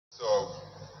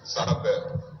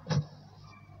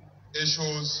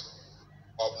issues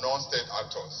of non-state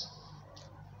actors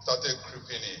started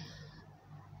creeping in,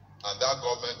 and that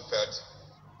government felt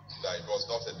that it was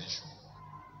not an issue.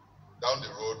 Down the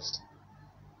road,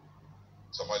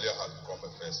 Somalia has become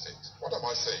a fair state. What am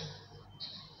I saying?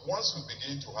 Once we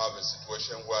begin to have a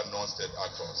situation where non-state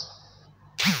actors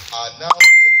are now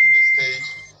taking the stage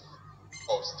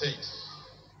of state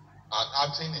and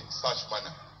acting in such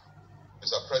manner,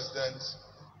 Mr. President,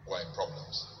 we're in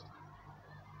problems.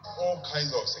 All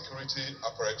kinds of security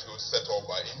apparatus set up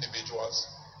by individuals,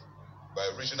 by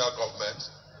regional government,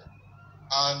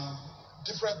 and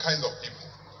different kinds of people.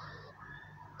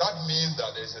 That means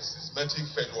that there is a systematic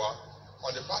failure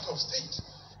on the part of state.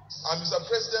 And Mr.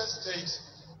 President, state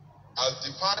has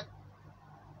defined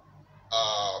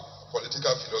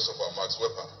political philosopher Max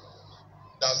Weber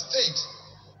that state,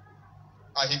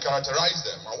 and he characterized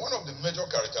them, and one of the major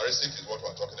characteristics is what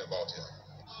we're talking about here,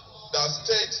 that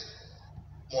state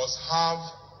must have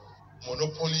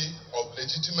monopoly of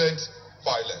legitimate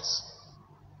violence.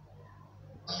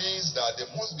 It means that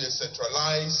there must be a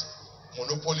centralized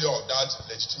monopoly of that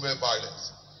legitimate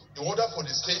violence in order for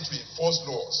the state to enforce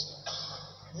laws.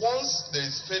 Once there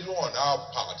is failure on our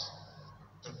part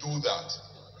to do that,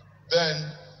 then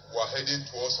we're heading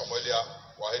towards Somalia,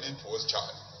 we're heading towards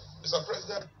Chad. Mr.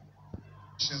 President,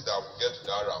 issues that will get to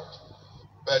that route.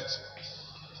 But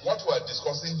what we're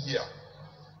discussing here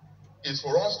is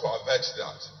for us to avert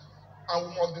that. And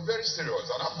we must be very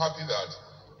serious, and I'm happy that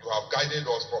you have guided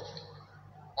us properly.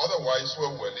 Otherwise,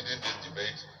 when we're leading this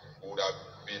debate, it would have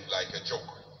been like a joke.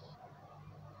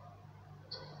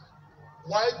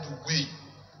 Why do we,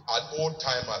 at all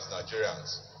times as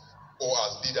Nigerians, or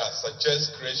as leaders,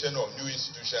 suggest creation of new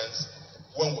institutions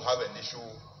when we have an issue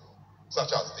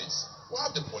such as this? We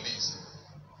have the police.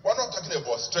 We're not talking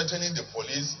about strengthening the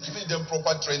police, giving them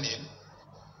proper training.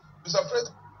 Mr.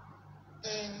 President,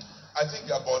 I think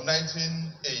about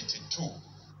 1982,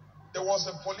 there was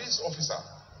a police officer,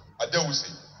 Adewusi.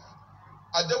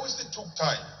 Adewusi took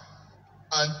time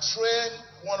and trained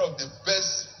one of the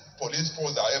best police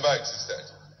force that ever existed.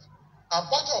 And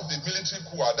part of the military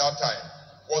coup at that time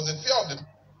was the fear of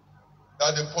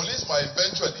that the police might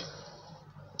eventually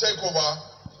take over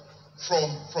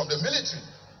from the military.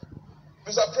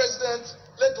 Mr. President,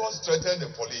 let us strengthen the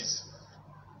police.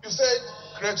 You said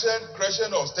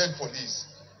creation of state police.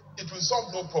 It will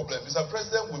solve no problem. Mr.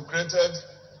 President, we've created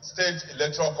State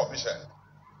Electoral Commission.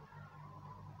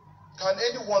 Can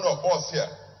any one of us here,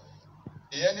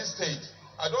 in any state,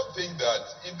 I don't think that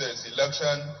if there's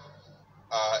election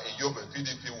in Yobe,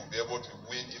 PDP will be able to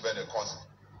win even a council.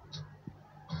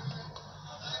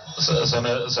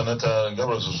 Senator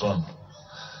Gabriel Suswam,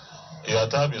 your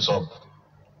time is up.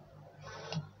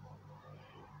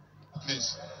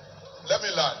 Please, let me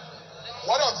learn.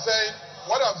 What I'm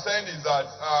saying is that,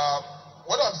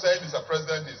 Mr.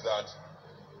 President, is that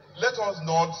let us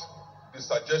not be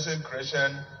suggesting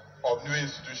creation of new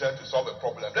institutions to solve a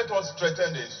problem. Let us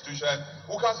strengthen the institution.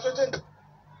 We can strengthen them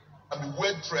and be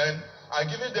well trained and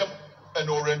giving them an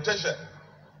orientation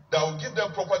that will give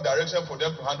them proper direction for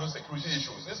them to handle security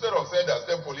issues. Instead of saying that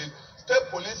state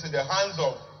police in the hands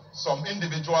of some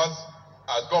individuals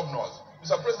as governors.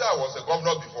 Mr. President, I was a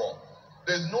governor before.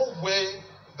 There's no way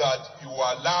that you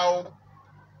allow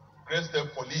great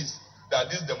state police that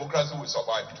this democracy will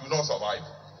survive. It will not survive.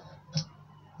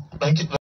 Thank you.